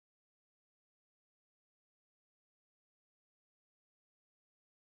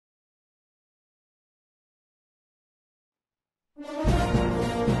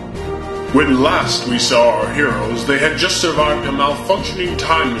When last we saw our heroes, they had just survived a malfunctioning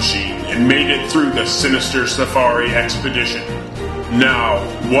time machine and made it through the sinister safari expedition. Now,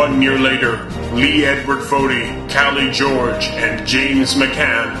 1 year later, Lee Edward Fody, Callie George, and James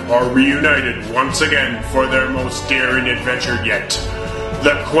McCann are reunited once again for their most daring adventure yet.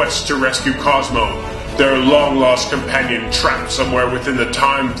 The quest to rescue Cosmo, their long-lost companion trapped somewhere within the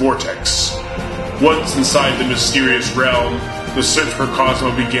time vortex. Once inside the mysterious realm, the search for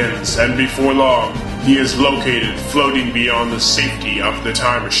Cosmo begins, and before long, he is located floating beyond the safety of the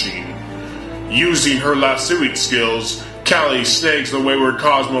time machine. Using her lassoing skills, Callie snags the wayward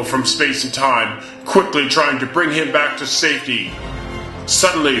Cosmo from space and time, quickly trying to bring him back to safety.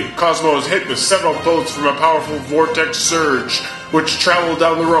 Suddenly, Cosmo is hit with several bolts from a powerful vortex surge, which travel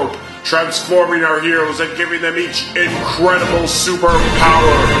down the rope, transforming our heroes and giving them each incredible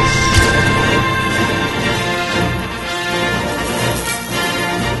superpowers.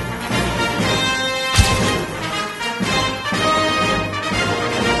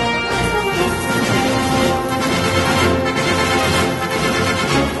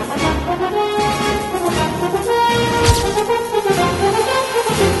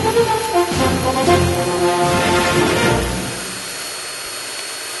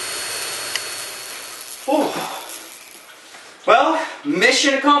 Well,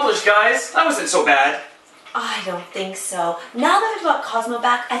 mission accomplished, guys. That wasn't so bad. I don't think so. Now that we've got Cosmo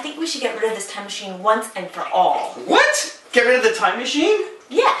back, I think we should get rid of this time machine once and for all. What? Get rid of the time machine?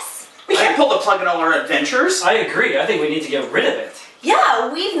 Yes. We can't pull the plug on all our adventures. I agree. I think we need to get rid of it.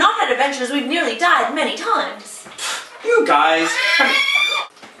 Yeah, we've not had adventures. We've nearly died many times. You guys.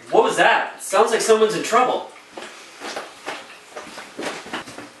 What was that? Sounds like someone's in trouble.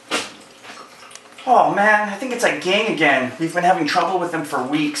 Oh man, I think it's that gang again. We've been having trouble with them for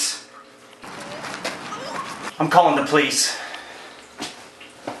weeks. I'm calling the police.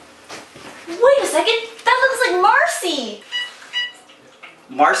 Wait a second, that looks like Marcy!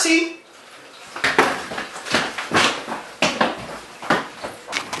 Marcy?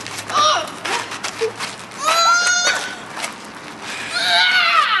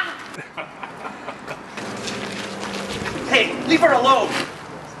 Hey, leave her alone!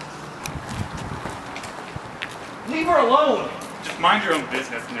 Leave her alone! Just mind your own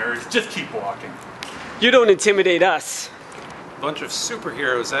business, nerds. Just keep walking. You don't intimidate us. Bunch of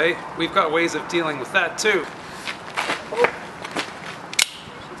superheroes, eh? We've got ways of dealing with that too.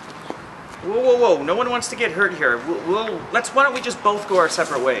 Whoa, whoa, whoa! No one wants to get hurt here. Why don't we just both go our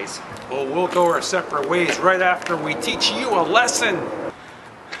separate ways? Well, we'll go our separate ways right after we teach you a lesson.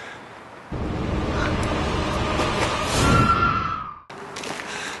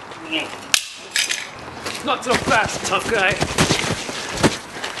 Not so fast, tough guy.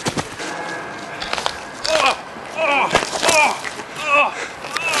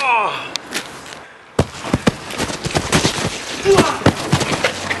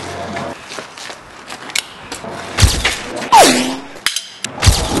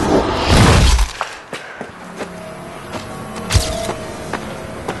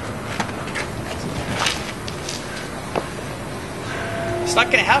 It's not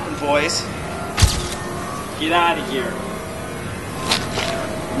gonna happen, boys. Get out of here.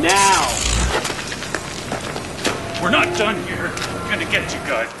 Now! We're not done here. We're gonna get you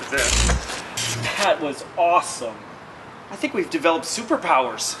guys for this. That was awesome. I think we've developed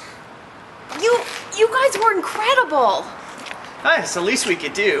superpowers. You guys were incredible. It's the least we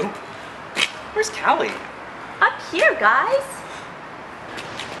could do. Where's Callie? Up here, guys.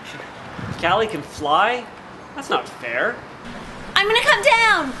 Callie can fly? That's not fair. I'm gonna come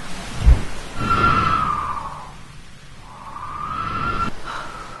down.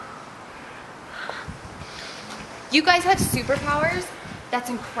 You guys have superpowers? That's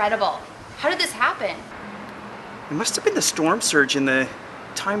incredible. How did this happen? It must have been the storm surge in the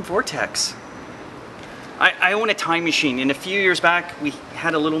time vortex. I own a time machine, and a few years back we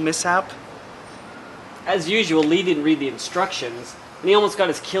had a little mishap. As usual, Lee didn't read the instructions, and he almost got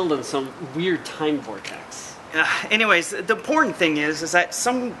us killed in some weird time vortex. Anyways, the important thing is that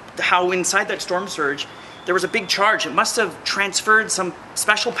somehow inside that storm surge, there was a big charge. It must have transferred some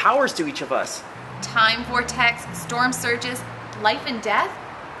special powers to each of us. Time vortex, storm surges, life and death?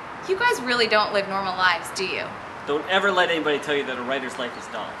 You guys really don't live normal lives, do you? Don't ever let anybody tell you that a writer's life is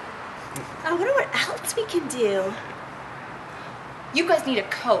dull. I wonder what else we can do. You guys need a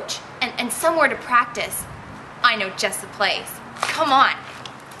coach and somewhere to practice. I know just the place. Come on.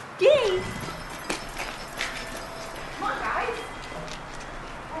 Yay! Come on, guys.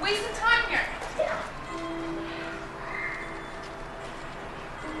 We're wasting time here.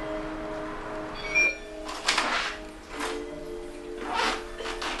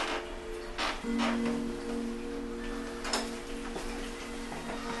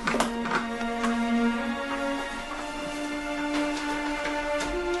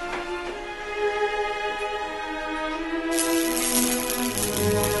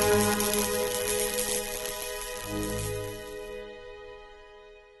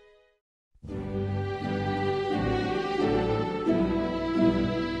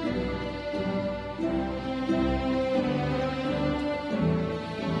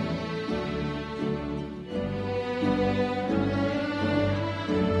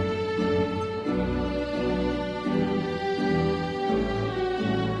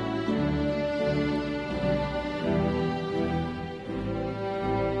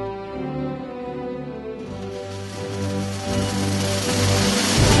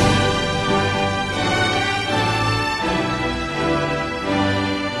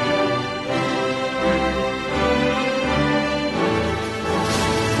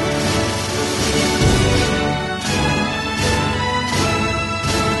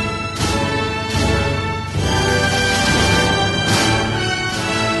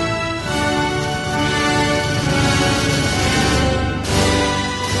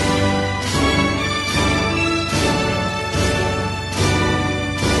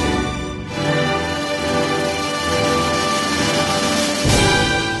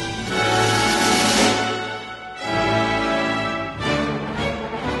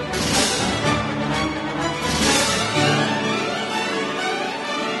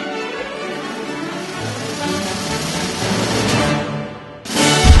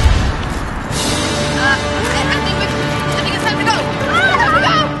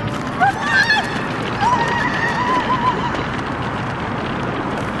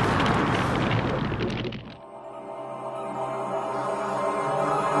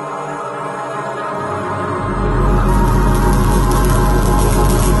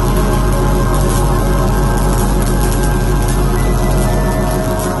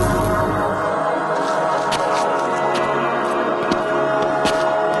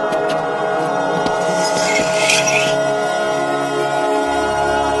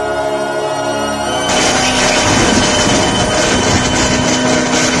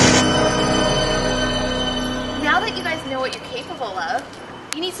 capable of.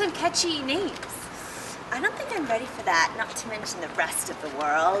 You need some catchy names. I don't think I'm ready for that, not to mention the rest of the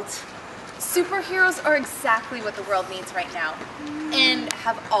world. Superheroes are exactly what the world needs right now, and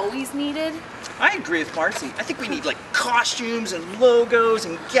have always needed. I agree with Marcy. I think we need like costumes and logos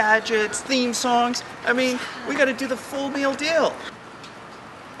and gadgets, theme songs. I mean, we gotta do the full meal deal.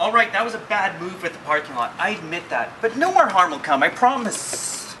 All right, that was a bad move at the parking lot. I admit that. But no more harm will come, I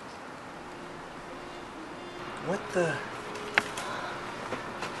promise. What the...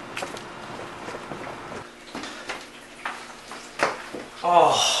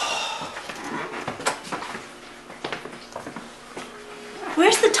 Oh...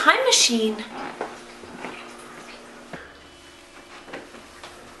 Where's the time machine?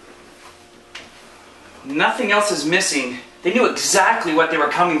 Nothing else is missing. They knew exactly what they were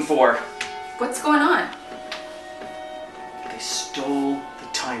coming for. What's going on? They stole the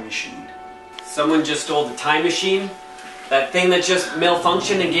time machine. Someone just stole the time machine? That thing that just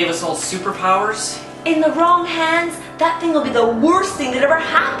malfunctioned and gave us all superpowers? In the wrong hands, that thing will be the worst thing that ever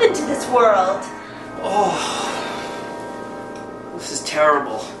happened to this world. Oh... This is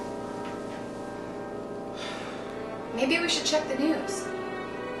terrible. Maybe we should check the news.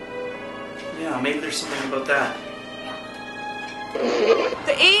 Yeah, maybe there's something about that.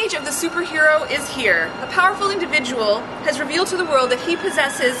 The age of the superhero is here. A powerful individual has revealed to the world that he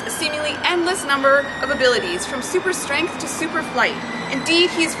possesses a seemingly endless number of abilities, from super strength to super flight.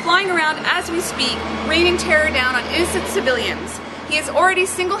 Indeed, he is flying around as we speak, raining terror down on innocent civilians. He has already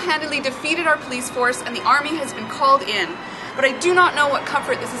single-handedly defeated our police force, and the army has been called in. But I do not know what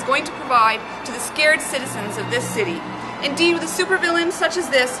comfort this is going to provide to the scared citizens of this city. Indeed, with a supervillain such as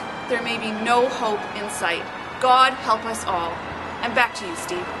this, there may be no hope in sight. God help us all. And back to you,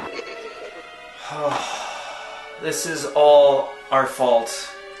 Steve. This is all our fault.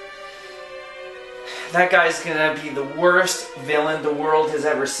 That guy's gonna be the worst villain the world has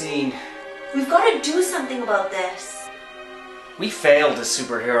ever seen. We've got to do something about this. We failed as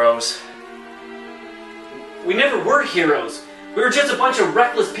superheroes. We never were heroes. We were just a bunch of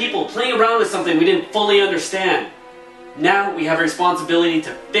reckless people playing around with something we didn't fully understand. Now we have a responsibility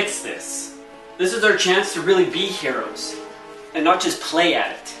to fix this. This is our chance to really be heroes, and not just play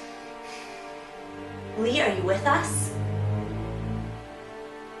at it. Lee, are you with us?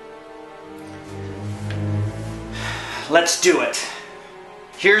 Let's do it.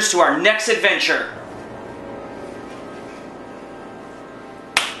 Here's to our next adventure.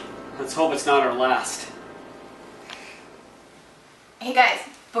 Let's hope it's not our last. Hey guys,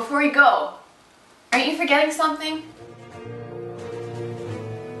 before you go, aren't you forgetting something?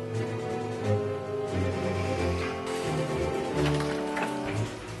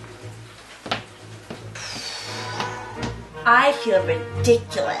 I feel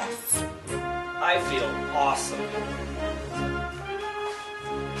ridiculous. I feel awesome.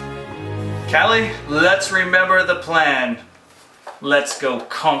 Callie, let's remember the plan. Let's go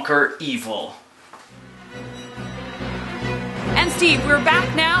conquer evil. And Steve, we're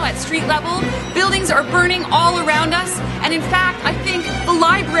back now at street level. Buildings are burning all around us. And in fact, I think the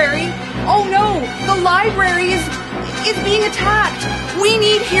library... Oh no! The library is being attacked! We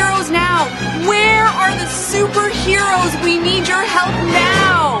need heroes now! Where are the superheroes? We need your help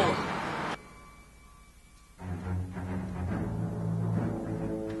now!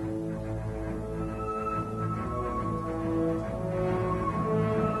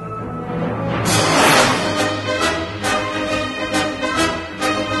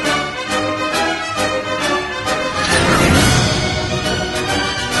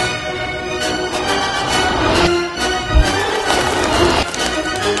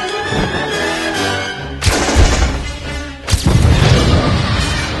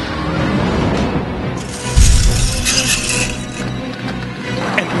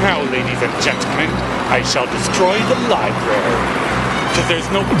 Now, ladies and gentlemen, I shall destroy the library, because there's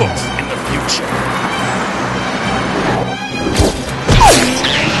no books in the future.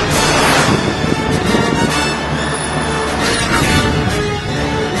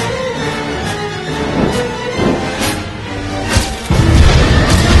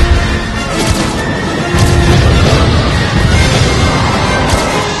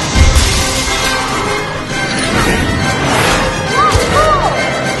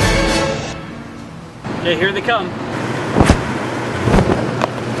 Okay, here they come.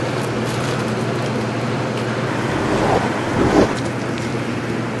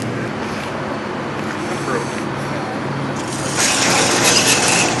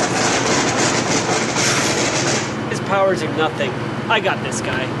 His powers are nothing. I got this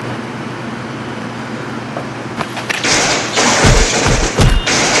guy.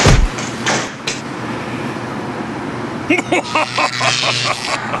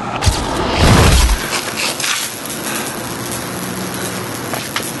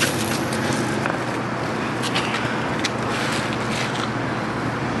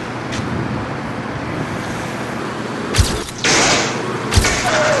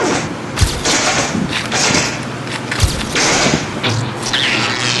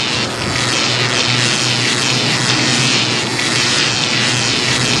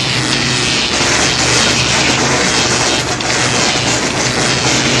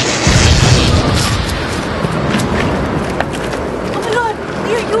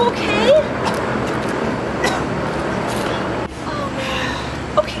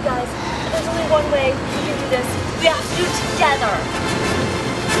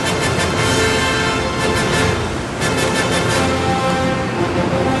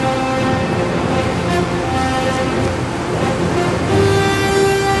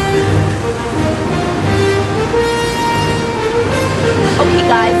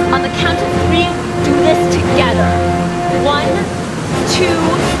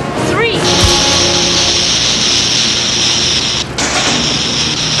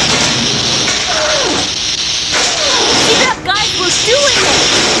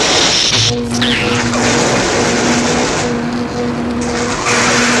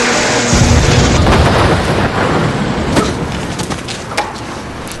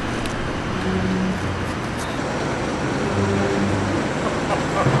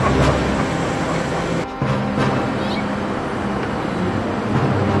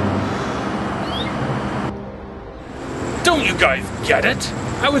 Don't you guys get it?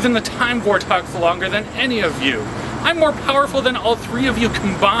 I was in the time vortex longer than any of you. I'm more powerful than all three of you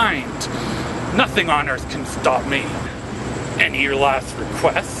combined. Nothing on Earth can stop me. Any of your last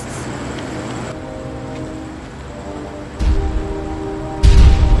requests?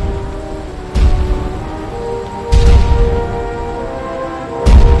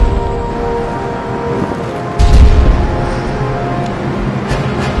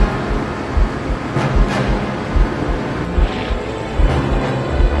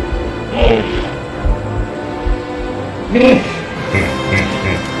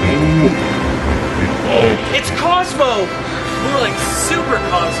 It's Cosmo! More like Super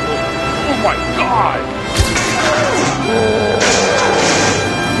Cosmo. Oh my god!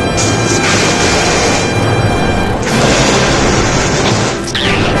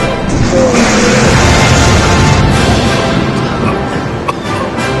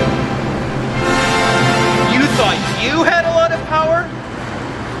 You thought you had a lot of power?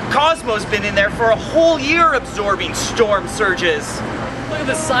 Cosmo's been in there for a whole year absorbing storm surges. Look at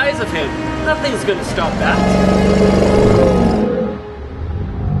the size of him. Nothing's gonna stop that.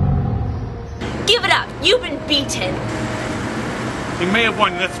 Give it up. You've been beaten. You may have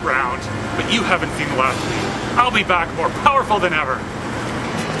won this round, but you haven't seen the last of me. I'll be back more powerful than ever.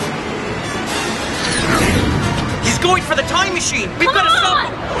 He's going for the time machine. We've got to stop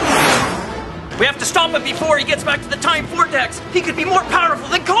him. We have to stop him before he gets back to the time vortex. He could be more powerful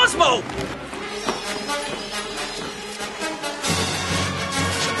than Cosmo.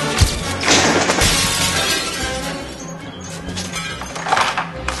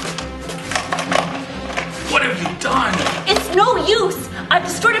 What have you done? It's no use. I've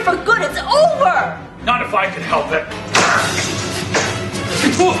destroyed it for good. It's over. Not if I could help it.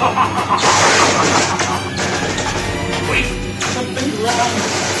 Wait, something's wrong.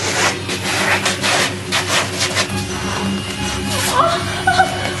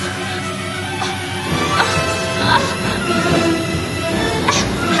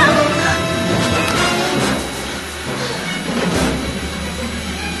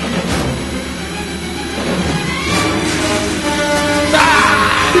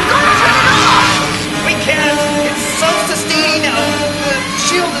 We can't. It's self-sustaining now. The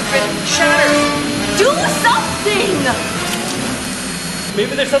shield has been shattered. Do something.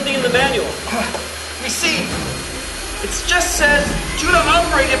 Maybe there's something in the manual. We see. It just says, due to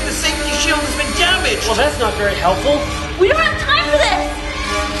operate if the safety shield has been damaged. Well, that's not very helpful. We don't have time for this.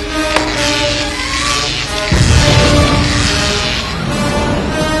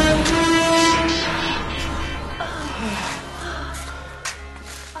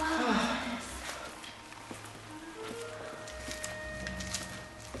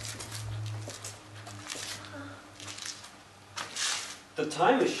 The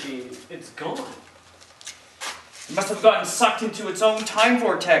time machine, it's gone. It must have gotten sucked into its own time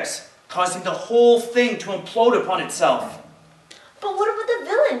vortex, causing the whole thing to implode upon itself. But what about the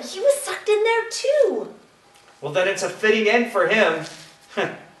villain? He was sucked in there too. Well, then it's a fitting end for him.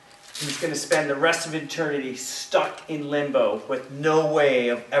 He's going to spend the rest of eternity stuck in limbo with no way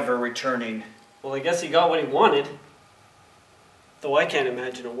of ever returning. Well, I guess he got what he wanted. Though I can't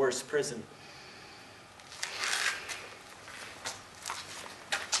imagine a worse prison.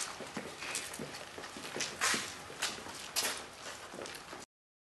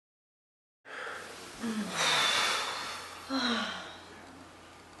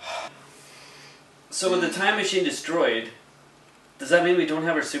 So with the time machine destroyed, does that mean we don't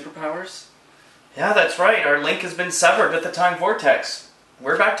have our superpowers? Yeah, that's right. Our link has been severed with the time vortex.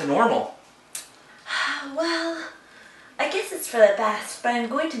 We're back to normal. Well, I guess it's for the best, but I'm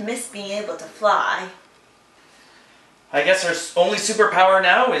going to miss being able to fly. I guess our only superpower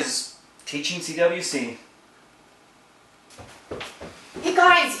now is teaching CWC. Hey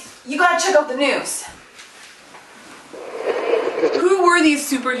guys, you gotta check out the news. Who were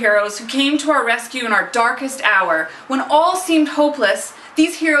these superheroes who came to our rescue in our darkest hour? When all seemed hopeless,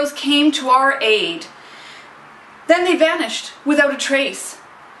 these heroes came to our aid. Then they vanished without a trace.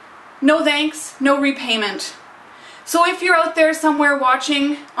 No thanks, no repayment. So if you're out there somewhere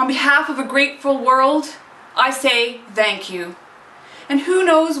watching, on behalf of a grateful world, I say thank you. And who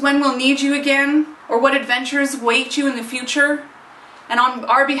knows when we'll need you again, or what adventures wait you in the future. And on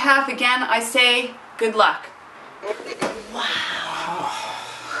our behalf again, I say good luck.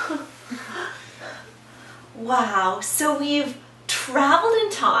 Wow, so we've traveled in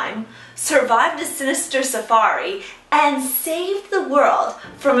time, survived a sinister safari, and saved the world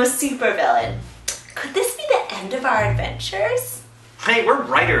from a supervillain. Could this be the end of our adventures? Hey, we're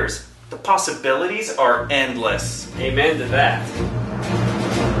writers. The possibilities are endless. Amen to that.